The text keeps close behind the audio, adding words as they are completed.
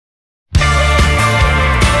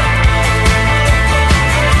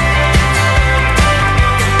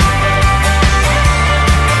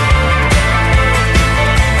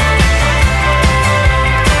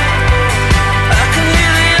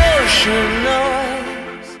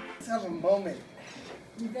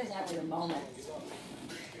You guys have a moment.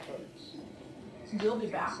 You'll be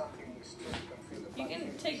back. You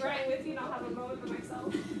can take Ryan with you and I'll have a moment for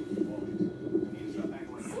myself.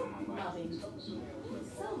 So loving.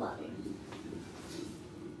 So loving.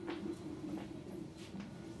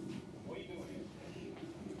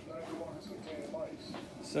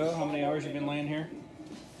 So, how many hours you been laying here?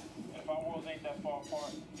 If our worlds ain't that far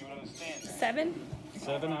apart, you would understand. 7?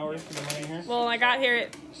 7 hours you been laying here? Well, I got here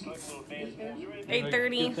at Slick little dance moves.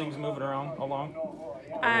 8:30. Good things moving around along?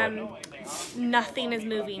 Nothing is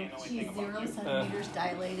moving. She's 0 centimeters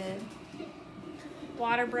dilated.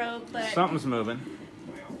 Water broke, but Something's moving.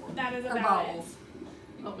 that is Her about it. bowels.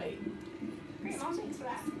 Oh wait. Great, Mom, thanks for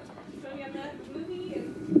that. So we have the movie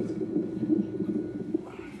and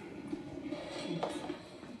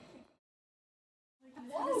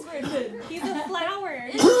Whoa, Gryffin. he's a flower.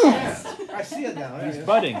 I see it now. He's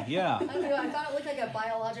budding, yeah. I don't know, I thought it looked like a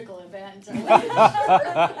biological event.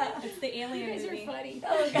 It's the alien movie. funny.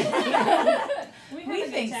 We We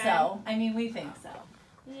think so. I mean, we think so.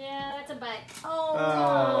 Yeah, that's a butt.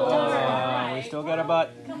 Oh, We still got a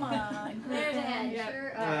butt. come on. There's a head. Yeah.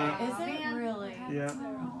 Sure. Is it really? Yeah.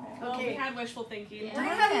 Well, we had wishful thinking. We're gonna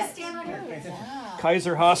have you stand on your yeah.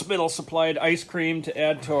 Kaiser Hospital supplied ice cream to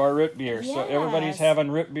add to our root beer, so everybody's Yes.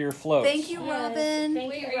 having root beer floats. Thank you, Robin.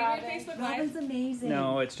 Thank Wait, you, are you Robin. doing Facebook Live? Robin's amazing.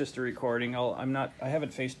 No, it's just a recording. I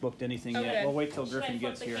haven't Facebooked anything yet. Okay. We'll wait till Should I Gryffin flip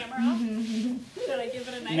gets the here. camera off? Should I give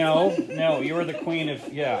it a nice No, you were the queen of,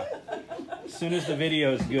 yeah. As soon as the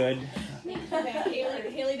video's good.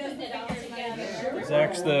 Haley does it all together.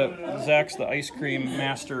 Zach's the ice cream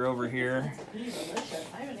master over here. I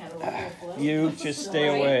haven't had a real float. You just stay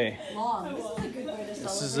away. Long. This is a good way to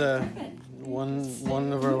This is celebrate.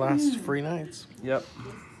 one of our last free nights. Yep.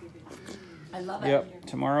 I love it. Yep.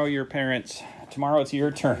 Tomorrow your parents. Tomorrow it's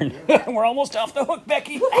your turn. We're almost off the hook,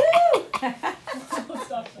 Becky.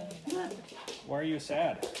 Why are you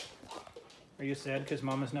sad? Are you sad because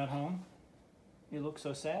Mama's not home? You look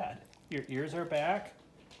so sad. Your ears are back.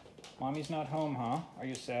 Mommy's not home, huh? Are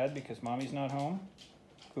you sad because Mommy's not home?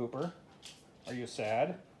 Cooper, are you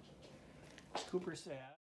sad? Cooper's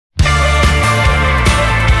sad.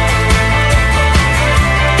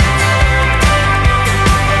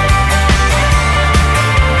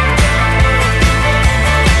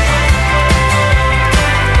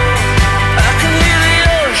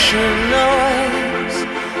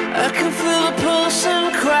 I can feel the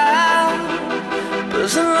pulsing crowd,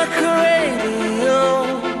 buzzing like a radio,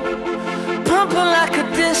 pumping like a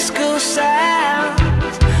disco sound.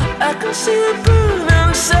 I can see the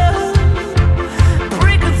burning sun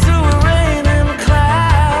breaking through a raining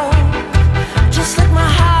cloud, just like my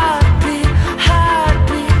heartbeat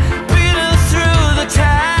beating through the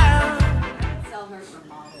town. Sell her for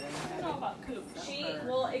modeling. I don't know about Coop.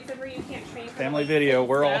 Well, except for you can't train. Family video.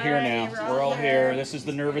 We're all here now. We're all here. This is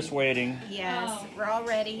the nervous waiting. Yes, we're all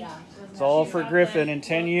ready. Yeah. It's all for Gryffin. In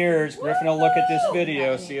 10 years, Gryffin will look at this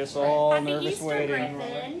video, see us all nervous waiting.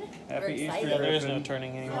 Happy Easter, excited. There is no Griffin.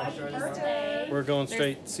 turning anymore. Birthday. We're going There's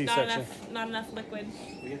straight C-section. Not enough liquid.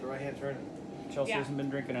 We get the right hand turn. Chelsea Yeah. hasn't been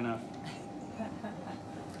drinking enough.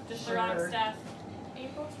 Just the wrong stuff.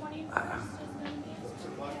 April 21st is going to be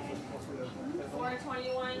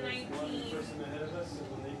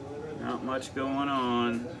 4/21/19. Not much going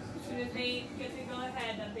on. As soon as they get to go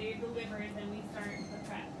ahead that they deliver, then we start the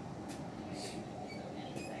prep.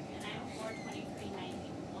 I'm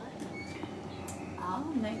 4/23/91. Oh,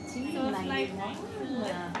 1991. So it's like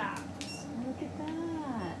flip fast. Look at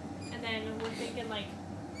that. And then we're thinking like,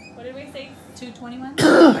 what did we say? 221?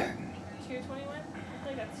 2/21? I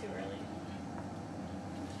think that's too early.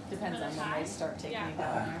 Depends on when they start taking Yeah. you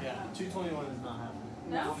down there. Yeah, 221 is not happening.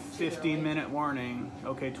 No? 15-minute warning.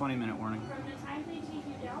 Okay, 20-minute warning. From the time they take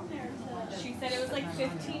you down there to She said it was like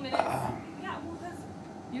 15 minutes. Yeah, well, because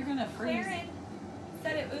You're gonna freeze. Karen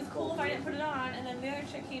said it was cool if I didn't put it on, and then the other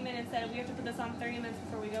chick came in and said we have to put this on 30 minutes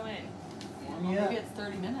before we go in. Well, maybe it's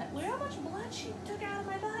 30 minutes. Look how much blood she took out of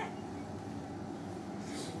my butt.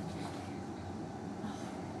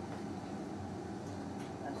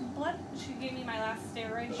 Blood. She gave me my last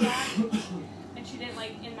steroid shot, and she did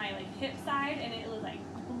like in my like hip side, and it was like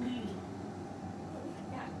bleeding.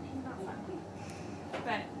 Yeah, not fun.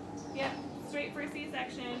 But yeah, straight for a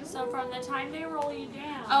C-section. So from the time they roll you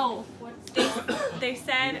down. Oh, What's they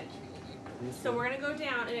said. So we're gonna go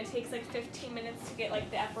down, and it takes like 15 minutes to get like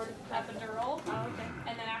the epidural. Oh, okay.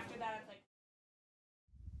 And then after that, it's like.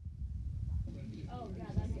 Oh, yeah,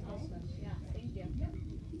 that's awesome. Yeah, thank you. Yeah,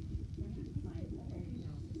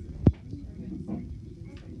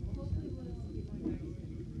 4:30.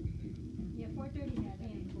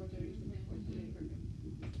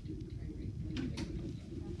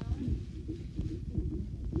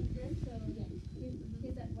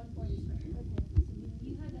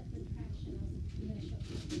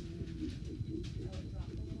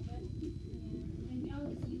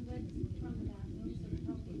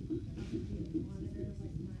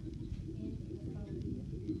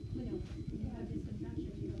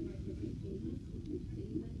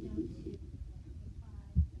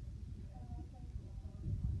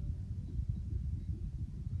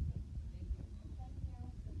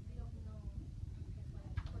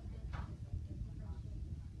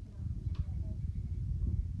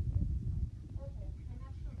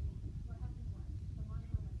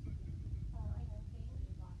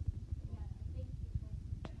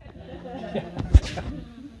 Alright,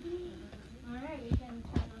 we can turn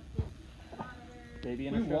off this monitor. Baby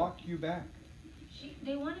in We a show. walk you back.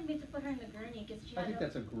 They wanted me to put her in the gurney because she I had think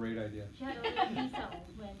that's a great idea. she had a little diesel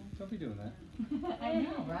when. Don't be doing that. I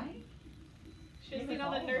know, right? Should have seen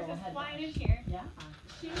all the Maybe nurses all had flying in that. here. Yeah.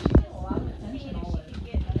 She was A just lot of seeing attention if all she the. could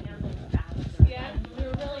get down those fast. Yeah. We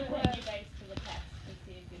were really putting you guys to the test to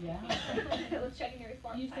see if you Yeah. could. It was checking your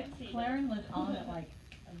response You time. Claren was on it like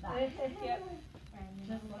that. Yep.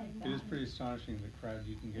 Just like that. It is pretty astonishing the crowd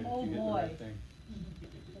you can get Oh, if you hit the boy. right thing.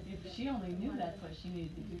 If she only knew that's what she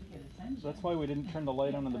needed to do to get attention. That's why we didn't turn the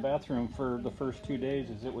light on in the bathroom for the first 2 days,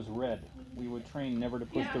 is it was red. We would train never to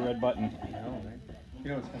push the red button. I know, right? You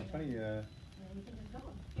know, it's kind of funny.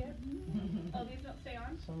 Oh, these don't stay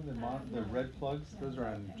on? Some of the red plugs, those are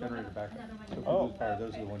on generator backup. So if you Oh. lose power,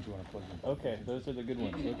 those are the ones you want to plug in. Okay, those are the good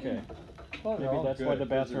ones, okay. Well, they're Maybe all that's why good. the Those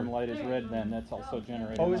bathroom are- light is red then, that's also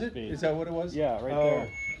generator Oh, is must it? be. Is that what it was? Yeah, right Oh, there. I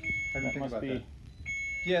didn't That think must about be, that.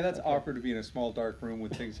 Yeah, that's awkward to be in a small dark room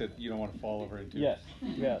with things that you don't want to fall over into. yes,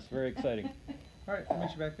 yes, very exciting. All right, I'll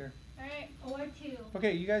meet you back there. Alright. Or two.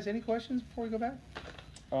 Okay, you guys, any questions before we go back?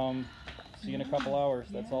 See you in a couple hours,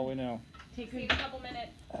 that's all we know. Take See you good, in a couple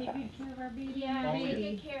minutes. take good care of our baby. Yeah, Oh, we yeah.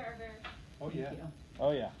 take care of her. Oh, yeah. Thank you.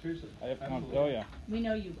 Oh yeah, Seriously. I have absolutely. oh yeah, We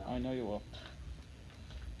know you will. I know you will.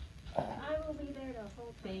 I will be there the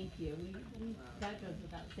whole time. Thank you. That goes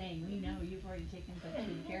without saying. We know you've already taken such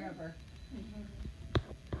good care of her.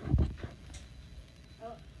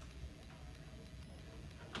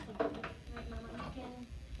 Right, Mama, you can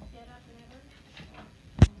get up whenever.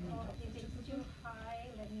 Oh, if it's too high,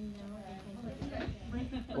 let me know.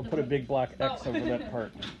 We'll put a big black X over that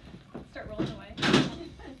part. Start rolling away.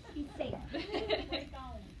 Be safe.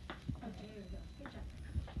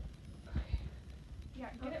 Yeah,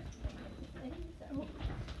 get it.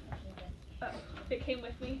 Oh. It came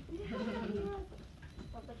with me.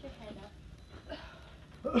 Well, put your head up.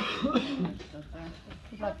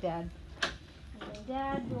 Good luck, Dad. And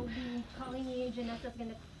Dad will be calling you. Janessa's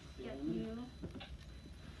gonna get you.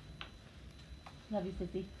 Love you,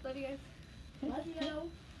 Sissy. Love you guys. Love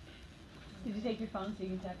you. Did you take your phone so you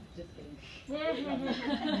can text? Just kidding.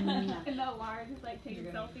 In the alarm, just like taking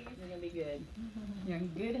selfies. You're gonna be good. You're in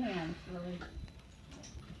good hands, Lily.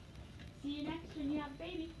 See you next when you have a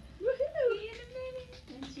baby.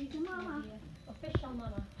 Woohoo! And she's a mama. Official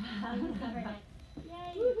mama. How you have her next.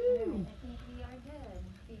 Yay. Woohoo. I think we are good.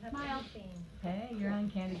 We have Smile. everything. Hey, you're on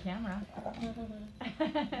candid camera. See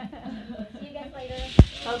you guys later.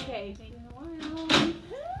 Okay.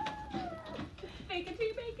 Bacon to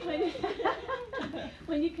bacon.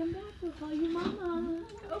 When you come back, we'll call you Mama.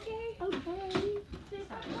 Okay. Okay.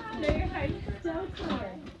 No, you're fine. Don't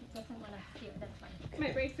clear. He doesn't want us here. That's fine.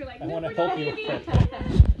 My brakes are like, I no, wanna we're help not you baby. with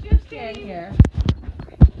Just Take kidding. care.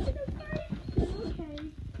 Okay.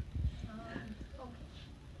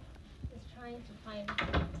 Just trying to find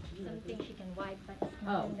something she can wipe, but it's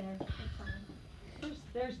not in there. It's fine.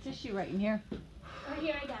 There's tissue right in here. Oh,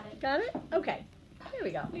 here, I got it. Got it? Okay. Here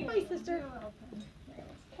we go. Bye, sister. You're welcome.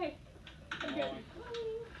 Okay. I'm good.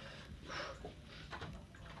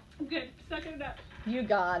 I'm good. Sucking it up. You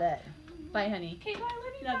got it. Bye, honey. Okay, bye.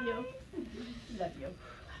 Love you. Love you. Love you.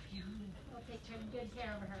 I'll take good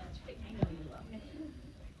care of her. I know you will.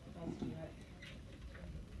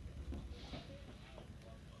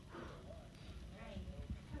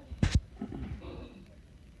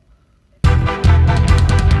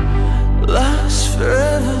 Lost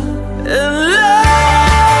forever in love.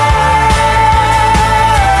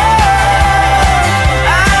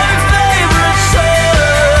 I'm your favorite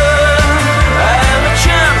son. I'm a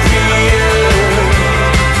champion.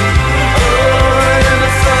 Oh, in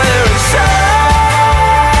the fiery sun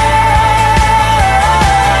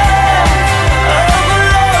of a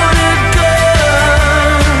loaded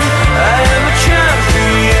gun. I am a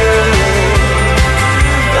champion.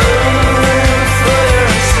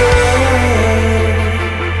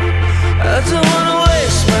 I don't wanna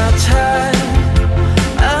waste my time.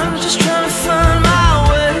 I'm just trying to find my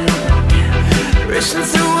way. Racing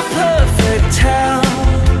through a perfect town.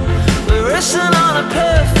 We're racing on a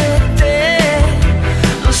perfect day.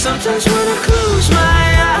 And sometimes when I close my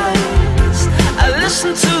eyes, I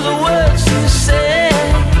listen to the words you say.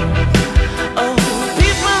 Oh,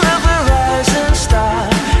 people of a rising star.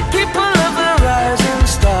 People of a rising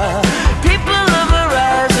star. People of a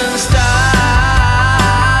rising star.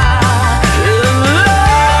 In love,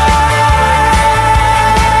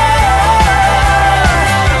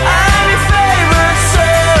 I'm your favorite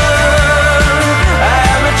son.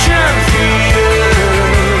 I'm a champion.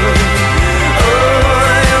 Oh, I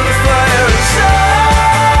am the fiery sun.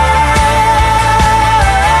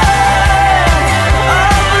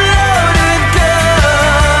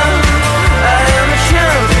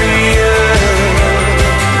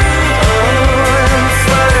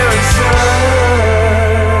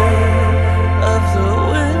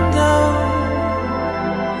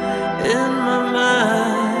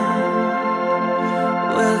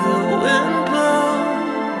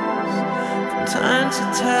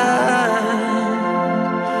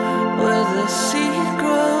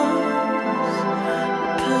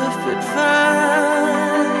 fit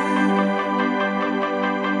fine.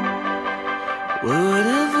 Well,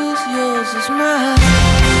 whatever's yours is mine.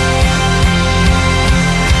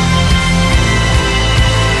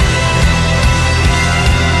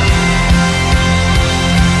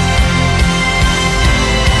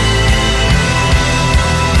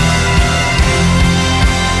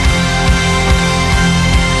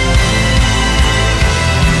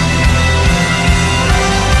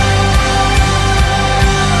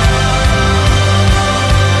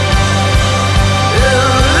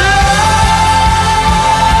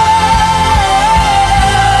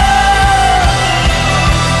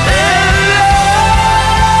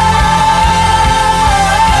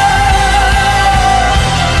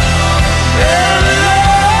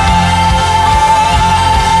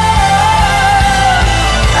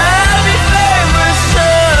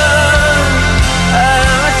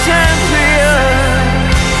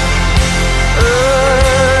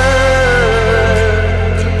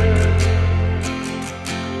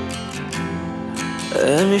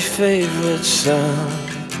 I'm your favorite son,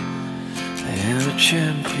 I am a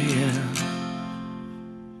champion.